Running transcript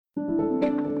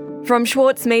From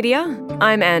Schwartz Media,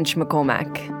 I'm Ange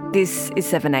McCormack. This is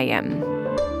 7am.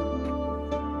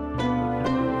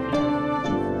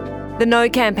 The No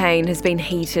campaign has been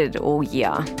heated all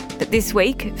year, but this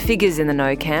week, figures in the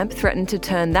No camp threatened to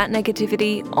turn that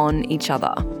negativity on each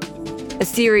other. A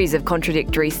series of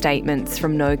contradictory statements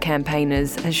from No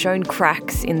campaigners has shown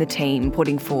cracks in the team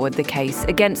putting forward the case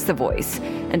against the Voice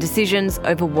and decisions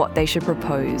over what they should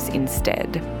propose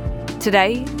instead.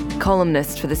 Today,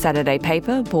 columnist for the Saturday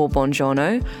paper, Paul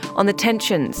Bongiorno, on the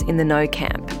tensions in the No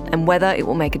camp and whether it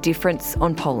will make a difference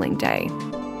on polling day.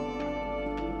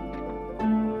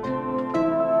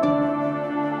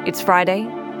 It's Friday,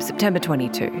 September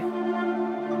 22.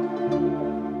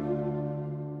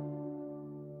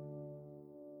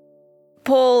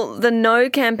 Paul, the No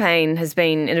campaign has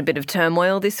been in a bit of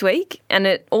turmoil this week, and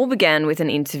it all began with an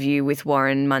interview with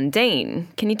Warren Mundine.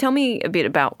 Can you tell me a bit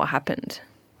about what happened?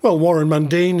 Well, Warren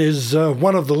Mundine is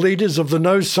one of the leaders of the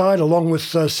No side, along with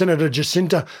Senator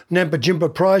Jacinta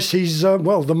Nampijinpa-Price. He's,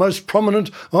 the most prominent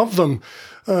of them.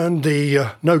 And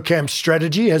the No camp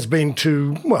strategy has been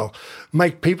to,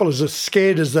 make people as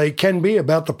scared as they can be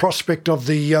about the prospect of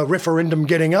the referendum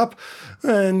getting up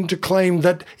and to claim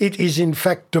that it is in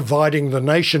fact dividing the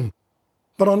nation.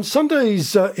 But on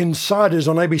Sunday's Insiders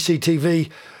on ABC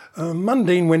TV,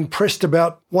 Mundine, when pressed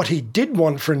about what he did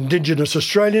want for Indigenous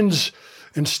Australians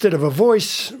instead of a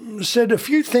voice, said a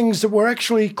few things that were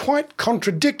actually quite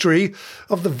contradictory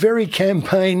of the very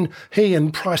campaign he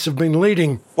and Price have been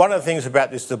leading. One of the things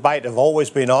about this debate, I've always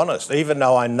been honest, even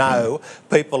though I know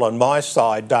people on my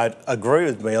side don't agree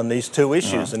with me on these two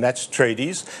issues, and that's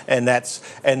treaties and that's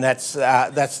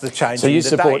the change. So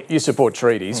you support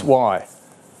treaties. Why?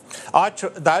 I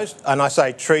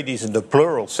say treaties in the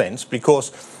plural sense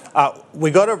because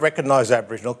we got to recognise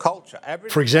Aboriginal culture.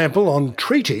 For example, on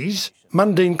treaties,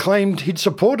 Mundine claimed he'd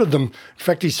supported them. In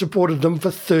fact, he supported them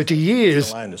for 30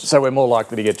 years. So we're more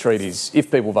likely to get treaties if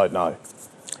people vote no.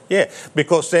 Yeah,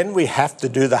 because then we have to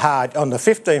do the hard. On the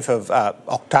 15th of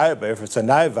October, if it's a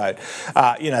no vote,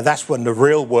 that's when the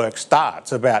real work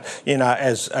starts. About,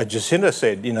 as Jacinta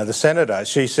said, the senator,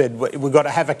 she said we've got to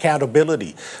have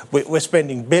accountability. We're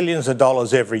spending billions of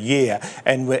dollars every year,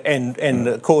 and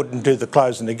according to the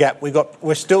Closing the Gap,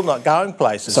 we're still not going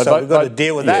places. So we've got to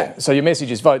deal with that. So your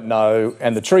message is vote no,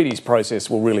 and the treaties process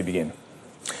will really begin.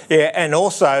 Yeah, and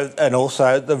also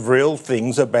the real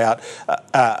things about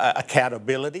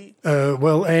accountability.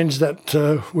 Ange,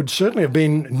 that would certainly have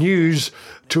been news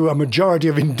to a majority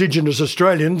of Indigenous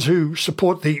Australians who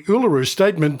support the Uluru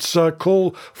Statement's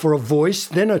call for a voice,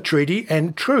 then a treaty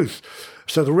and truth.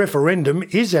 So the referendum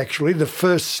is actually the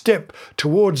first step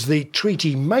towards the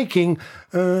treaty making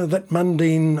that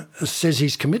Mundine says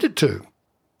he's committed to.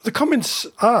 The comments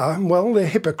are, they're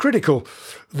hypocritical.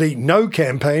 The No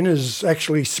campaign has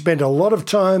actually spent a lot of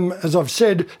time, as I've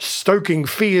said, stoking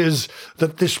fears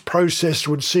that this process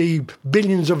would see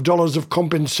billions of dollars of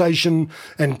compensation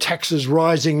and taxes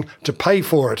rising to pay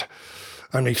for it.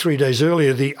 Only 3 days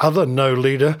earlier, the other No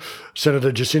leader,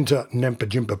 Senator Jacinta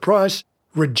Nampijinpa-Price,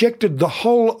 rejected the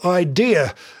whole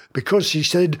idea because she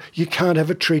said you can't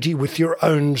have a treaty with your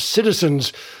own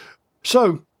citizens.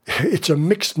 So it's a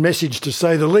mixed message, to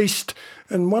say the least,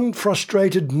 and one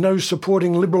frustrated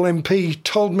No-supporting Liberal MP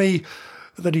told me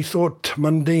that he thought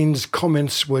Mundine's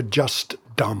comments were just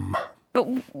dumb. But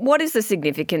what is the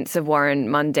significance of Warren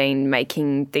Mundine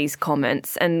making these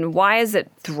comments, and why has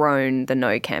it thrown the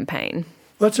No campaign?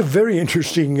 That's a very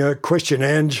interesting question,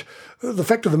 Ange. The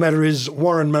fact of the matter is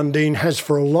Warren Mundine has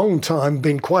for a long time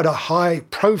been quite a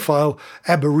high-profile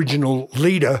Aboriginal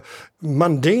leader.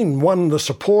 Mundine won the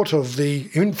support of the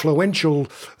influential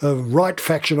right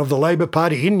faction of the Labor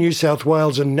Party in New South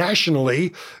Wales and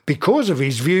nationally because of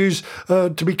his views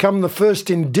to become the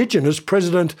first Indigenous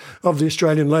president of the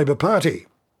Australian Labor Party.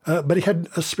 But he had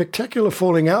a spectacular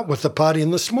falling out with the party,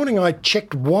 and this morning I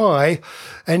checked why,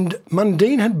 and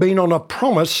Mundine had been on a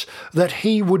promise that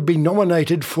he would be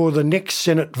nominated for the next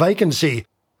Senate vacancy.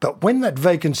 But when that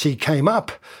vacancy came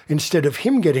up, instead of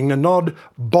him getting the nod,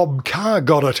 Bob Carr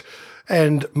got it,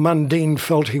 and Mundine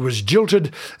felt he was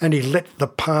jilted, and he let the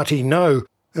party know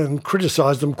and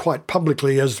criticised them quite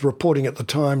publicly, as reporting at the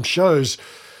time shows.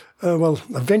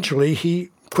 Eventually he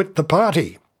quit the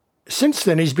party. Since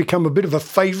then, he's become a bit of a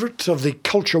favourite of the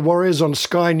culture warriors on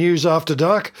Sky News After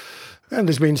Dark, and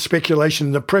there's been speculation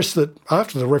in the press that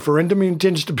after the referendum he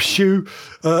intends to pursue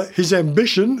his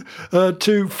ambition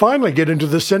to finally get into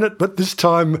the Senate, but this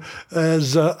time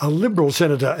as a Liberal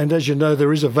senator. And as you know,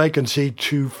 there is a vacancy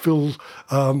to fill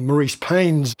Maurice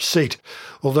Payne's seat,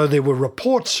 although there were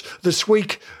reports this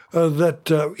week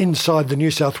that inside the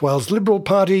New South Wales Liberal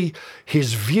Party,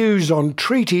 his views on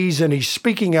treaties and he's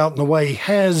speaking out in the way he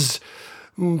has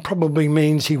probably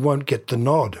means he won't get the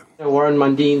nod. Warren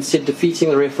Mundine said defeating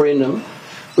the referendum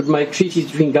would make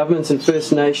treaties between governments and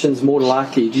First Nations more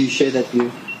likely. Do you share that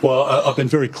view? Well, I've been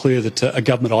very clear that a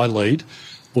government I lead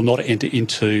will not enter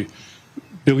into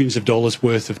billions of dollars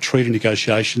worth of treaty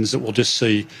negotiations that will just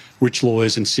see rich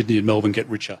lawyers in Sydney and Melbourne get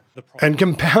richer. And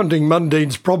compounding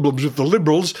Mundine's problems with the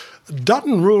Liberals,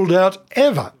 Dutton ruled out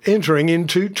ever entering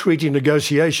into treaty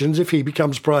negotiations if he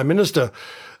becomes Prime Minister.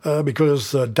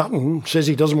 Because Dutton says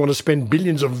he doesn't want to spend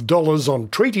billions of dollars on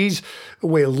treaties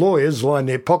where lawyers line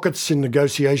their pockets in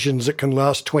negotiations that can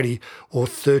last 20 or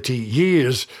 30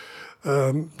 years.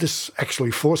 This actually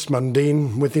forced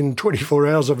Mundine, within 24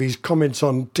 hours of his comments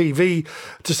on TV,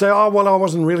 to say, I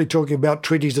wasn't really talking about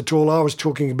treaties at all. I was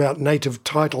talking about native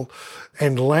title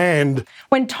and land.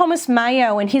 When Thomas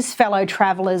Mayo and his fellow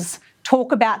travellers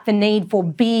talk about the need for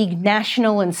big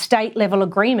national and state level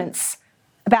agreements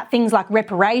about things like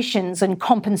reparations and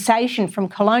compensation from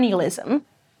colonialism,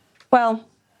 well,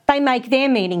 they make their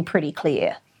meaning pretty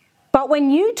clear. But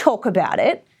when you talk about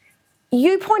it,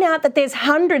 you point out that there's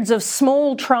hundreds of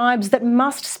small tribes that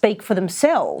must speak for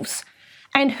themselves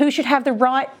and who should have the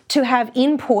right to have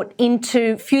input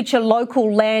into future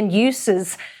local land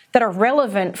uses that are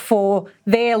relevant for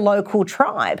their local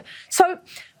tribe. So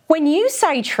when you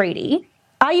say treaty,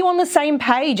 are you on the same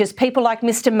page as people like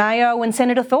Mr. Mayo and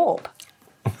Senator Thorpe?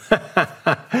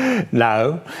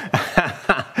 No.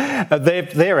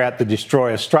 They're out to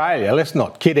destroy Australia. Let's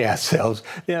not kid ourselves.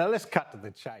 Let's cut to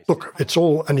the chase. Look, it's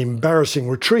all an embarrassing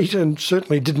retreat and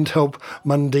certainly didn't help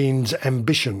Mundine's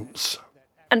ambitions.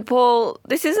 And Paul,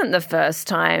 this isn't the first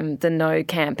time the No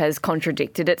camp has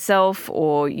contradicted itself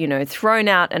or, thrown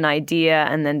out an idea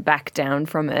and then backed down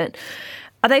from it.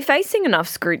 Are they facing enough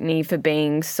scrutiny for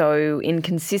being so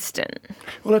inconsistent?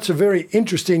 Well, that's a very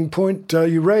interesting point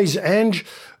you raise, Ange.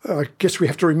 I guess we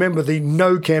have to remember the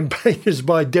No campaign is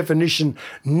by definition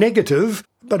negative.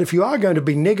 But if you are going to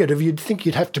be negative, you'd think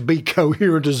you'd have to be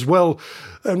coherent as well.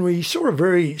 And we saw a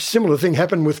very similar thing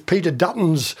happen with Peter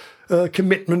Dutton's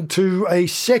commitment to a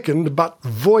second but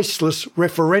voiceless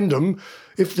referendum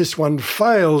if this one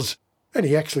fails. And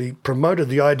he actually promoted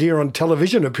the idea on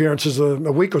television appearances a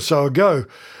week or so ago.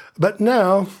 But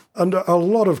now, under a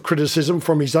lot of criticism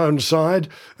from his own side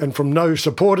and from No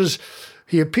supporters,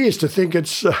 he appears to think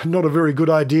it's not a very good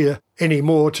idea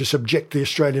anymore to subject the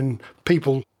Australian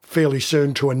people fairly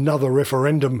soon to another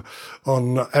referendum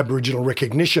on Aboriginal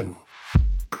recognition.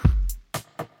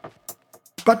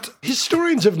 But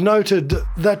historians have noted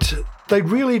that they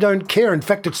really don't care. In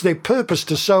fact, it's their purpose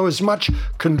to sow as much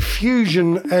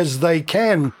confusion as they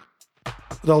can.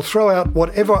 They'll throw out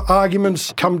whatever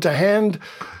arguments come to hand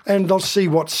and they'll see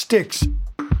what sticks.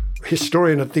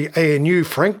 Historian at the ANU,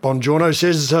 Frank Bongiorno,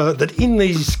 says that in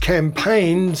these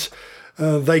campaigns,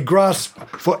 they grasp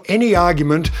for any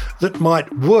argument that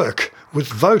might work with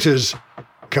voters.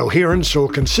 Coherence or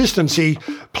consistency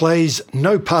plays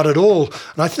no part at all.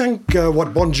 And I think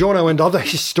what Bongiorno and other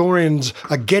historians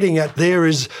are getting at there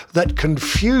is that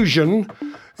confusion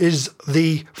is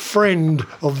the friend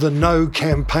of the No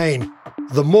campaign.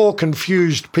 The more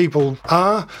confused people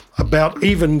are about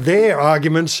even their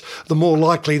arguments, the more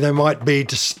likely they might be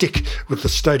to stick with the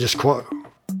status quo.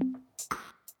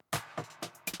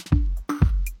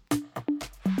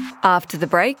 After the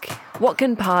break, what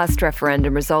can past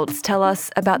referendum results tell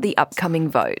us about the upcoming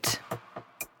vote?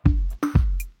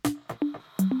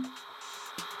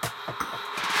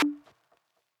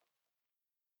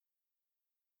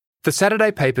 The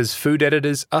Saturday paper's food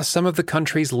editors are some of the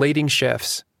country's leading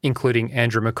chefs, including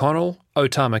Andrew McConnell,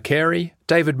 Otama Carey,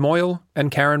 David Moyle and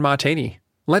Karen Martini.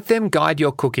 Let them guide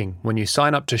your cooking when you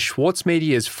sign up to Schwartz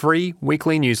Media's free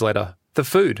weekly newsletter, The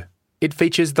Food. It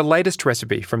features the latest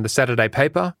recipe from the Saturday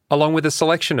paper, along with a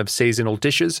selection of seasonal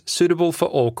dishes suitable for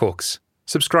all cooks.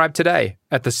 Subscribe today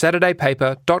at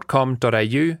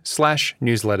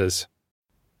thesaturdaypaper.com.au/newsletters.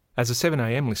 As a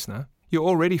 7am listener, you're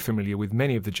already familiar with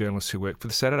many of the journalists who work for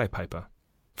the Saturday paper.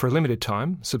 For a limited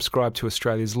time, subscribe to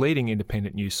Australia's leading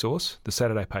independent news source, the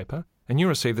Saturday paper, and you'll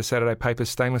receive the Saturday paper's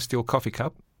stainless steel coffee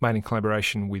cup, made in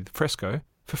collaboration with Fresco,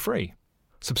 for free.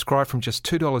 Subscribe from just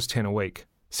 $2.10 a week.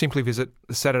 Simply visit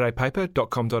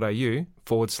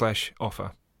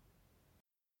thesaturdaypaper.com.au/offer.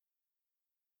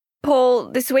 Paul,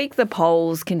 this week the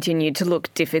polls continue to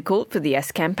look difficult for the Yes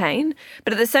campaign,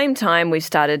 but at the same time we've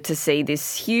started to see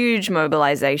this huge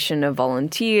mobilisation of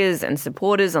volunteers and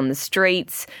supporters on the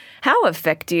streets. How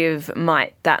effective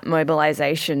might that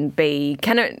mobilisation be?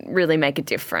 Can it really make a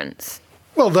difference?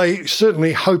 Well, they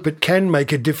certainly hope it can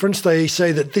make a difference. They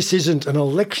say that this isn't an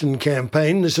election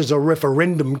campaign, this is a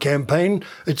referendum campaign.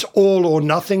 It's all or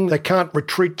nothing. They can't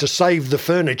retreat to save the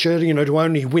furniture, to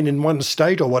only win in one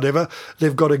state or whatever.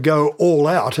 They've got to go all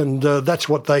out, and that's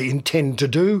what they intend to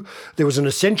do. There was an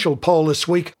Essential poll this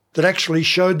week that actually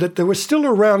showed that there were still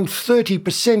around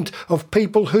 30% of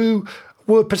people who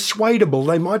were persuadable.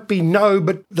 They might be no,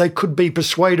 but they could be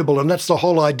persuadable. And that's the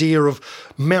whole idea of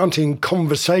mounting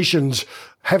conversations,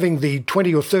 having the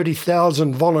 20 or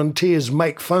 30,000 volunteers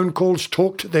make phone calls,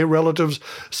 talk to their relatives,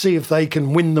 see if they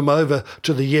can win them over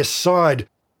to the yes side.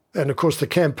 And of course, the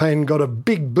campaign got a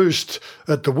big boost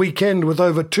at the weekend with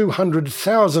over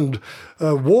 200,000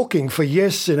 walking for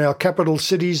yes in our capital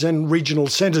cities and regional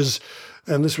centres.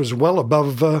 And this was well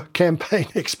above campaign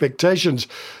expectations.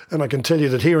 And I can tell you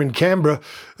that here in Canberra,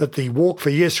 at the Walk for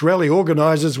Yes rally,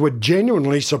 organisers were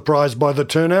genuinely surprised by the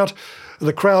turnout.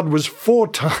 The crowd was 4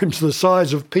 times the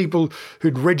size of people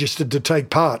who'd registered to take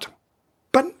part.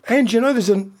 But, Ange, there's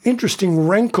an interesting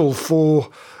rankle for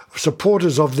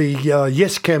supporters of the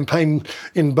Yes campaign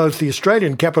in both the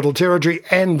Australian Capital Territory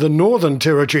and the Northern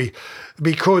Territory,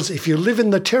 because if you live in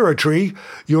the Territory,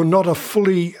 you're not a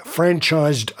fully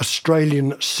franchised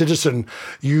Australian citizen.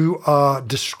 You are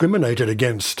discriminated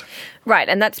against. Right,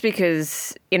 and that's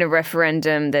because in a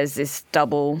referendum there's this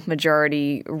double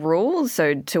majority rule.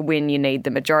 So to win, you need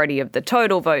the majority of the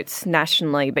total votes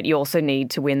nationally, but you also need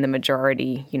to win the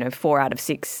majority, 4 out of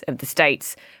 6 of the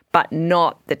states, but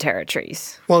not the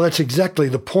territories. Well, that's exactly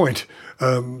the point.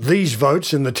 These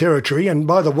votes in the Territory, and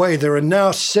by the way, there are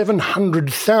now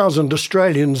 700,000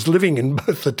 Australians living in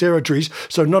both the territories,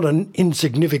 so not an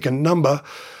insignificant number,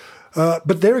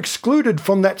 but they're excluded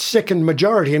from that second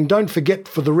majority. And don't forget,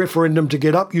 for the referendum to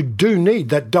get up, you do need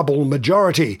that double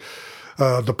majority,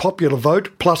 the popular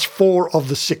vote plus 4 of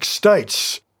the 6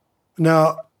 states.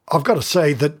 Now, I've got to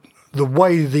say that the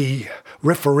way the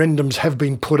referendums have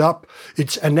been put up,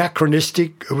 it's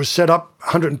anachronistic. It was set up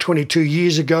 122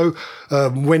 years ago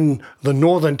when the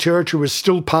Northern Territory was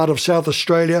still part of South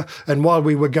Australia, and while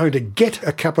we were going to get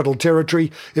a capital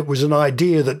territory, it was an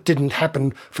idea that didn't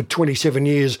happen for 27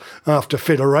 years after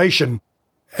Federation.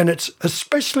 And it's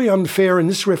especially unfair in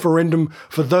this referendum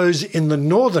for those in the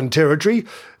Northern Territory,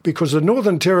 because the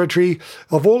Northern Territory,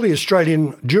 of all the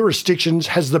Australian jurisdictions,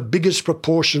 has the biggest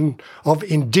proportion of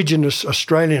Indigenous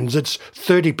Australians. It's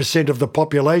 30% of the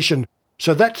population.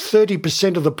 So that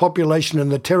 30% of the population in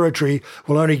the Territory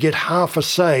will only get half a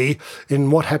say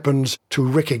in what happens to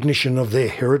recognition of their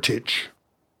heritage.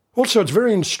 Also, it's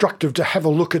very instructive to have a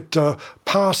look at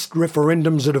past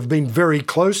referendums that have been very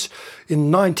close.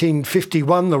 In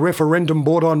 1951, the referendum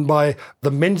brought on by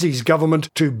the Menzies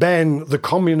government to ban the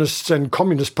Communists and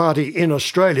Communist Party in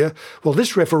Australia. Well,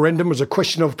 this referendum was a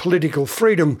question of political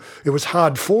freedom. It was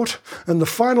hard fought, and the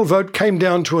final vote came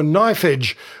down to a knife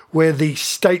edge where the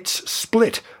states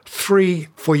split, 3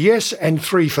 for yes and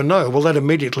 3 for no. Well, that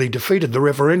immediately defeated the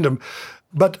referendum.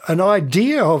 But an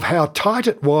idea of how tight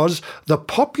it was, the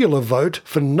popular vote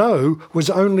for no was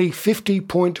only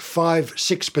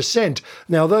 50.56%.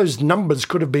 Now, those numbers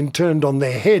could have been turned on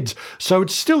their heads, so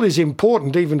it still is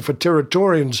important, even for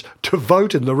Territorians, to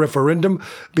vote in the referendum,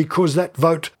 because that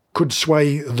vote could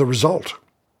sway the result.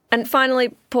 And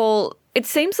finally, Paul, it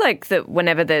seems like that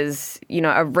whenever there's,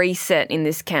 a reset in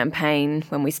this campaign,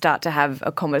 when we start to have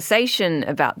a conversation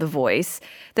about the voice,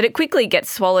 that it quickly gets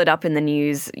swallowed up in the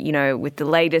news, with the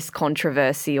latest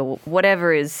controversy or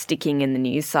whatever is sticking in the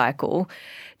news cycle.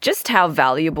 Just how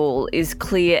valuable is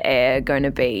clear air going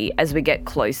to be as we get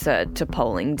closer to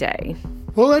polling day?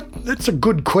 Well, that's a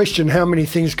good question. How many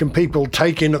things can people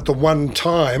take in at the one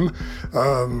time?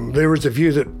 There is a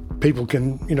view that people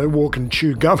can, walk and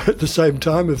chew gum at the same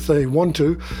time if they want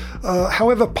to.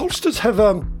 However, pollsters have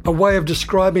a way of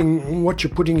describing what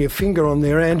you're putting your finger on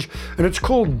there, Ange, and it's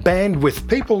called bandwidth.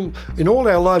 People, in all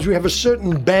our lives, we have a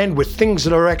certain bandwidth, things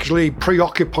that are actually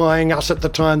preoccupying us at the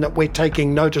time that we're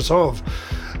taking notice of.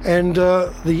 And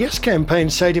the Yes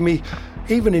campaign say to me,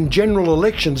 even in general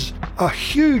elections, a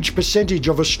huge percentage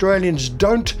of Australians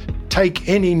don't take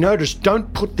any notice,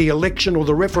 don't put the election or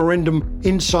the referendum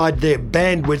inside their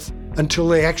bandwidth until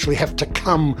they actually have to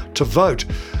come to vote.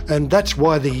 And that's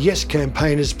why the Yes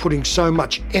campaign is putting so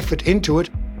much effort into it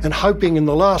and hoping in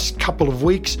the last couple of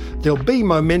weeks there'll be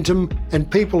momentum and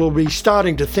people will be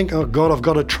starting to think, oh God, I've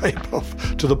got to trip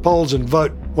off to the polls and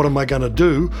vote. What am I going to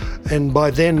do? And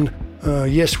by then,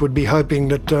 Yes would be hoping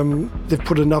that they've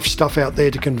put enough stuff out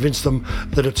there to convince them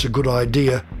that it's a good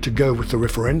idea to go with the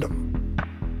referendum.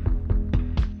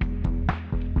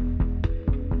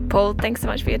 Paul, thanks so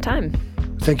much for your time.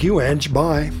 Thank you, Ange.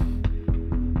 Bye.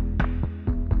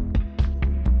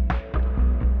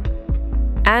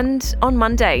 And on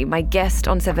Monday, my guest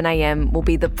on 7am will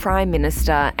be the Prime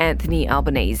Minister, Anthony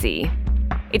Albanese.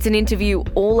 It's an interview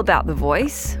all about The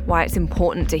Voice, why it's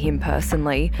important to him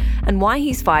personally, and why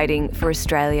he's fighting for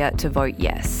Australia to vote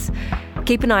yes.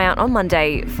 Keep an eye out on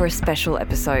Monday for a special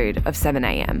episode of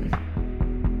 7am.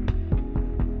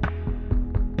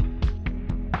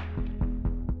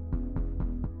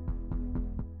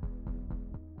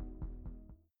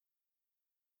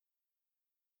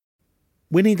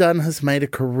 Winnie Dunn has made a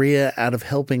career out of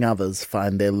helping others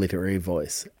find their literary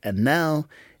voice, and now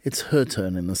it's her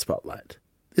turn in the spotlight.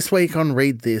 This week on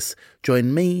Read This,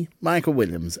 join me, Michael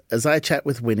Williams, as I chat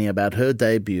with Winnie about her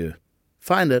debut.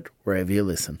 Find it wherever you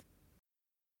listen.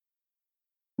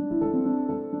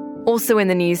 Also in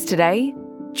the news today,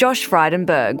 Josh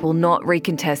Frydenberg will not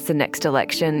recontest the next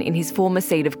election in his former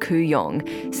seat of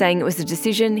Kooyong, saying it was a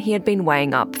decision he had been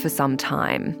weighing up for some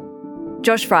time.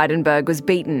 Josh Frydenberg was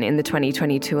beaten in the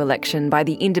 2022 election by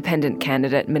the independent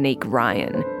candidate Monique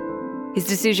Ryan. His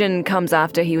decision comes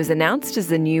after he was announced as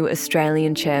the new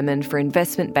Australian chairman for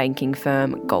investment banking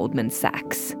firm Goldman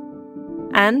Sachs.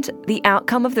 And the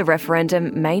outcome of the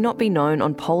referendum may not be known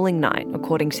on polling night,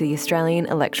 according to the Australian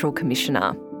Electoral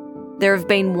Commissioner. There have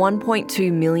been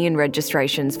 1.2 million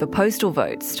registrations for postal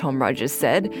votes, Tom Rogers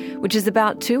said, which is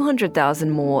about 200,000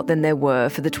 more than there were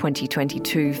for the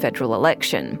 2022 federal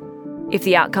election. If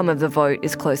the outcome of the vote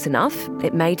is close enough,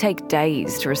 it may take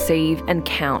days to receive and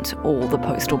count all the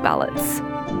postal ballots.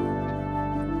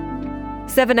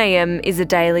 7am is a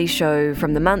daily show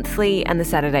from The Monthly and The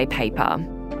Saturday Paper.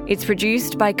 It's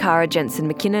produced by Cara Jensen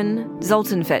McKinnon,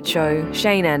 Zoltan Fetcho,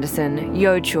 Shane Anderson,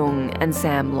 Yo Chung and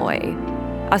Sam Loy.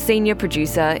 Our senior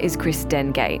producer is Chris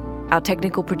Dengate. Our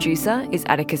technical producer is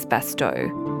Atticus Bastow.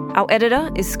 Our editor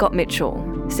is Scott Mitchell.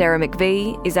 Sarah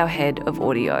McVie is our head of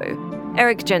audio.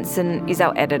 Eric Jensen is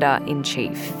our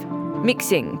editor-in-chief.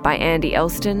 Mixing by Andy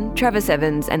Elston, Travis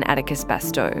Evans and Atticus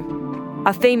Bastow.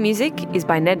 Our theme music is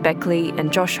by Ned Beckley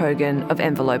and Josh Hogan of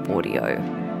Envelope Audio.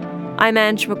 I'm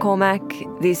Ange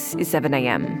McCormack. This is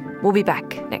 7am. We'll be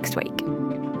back next week.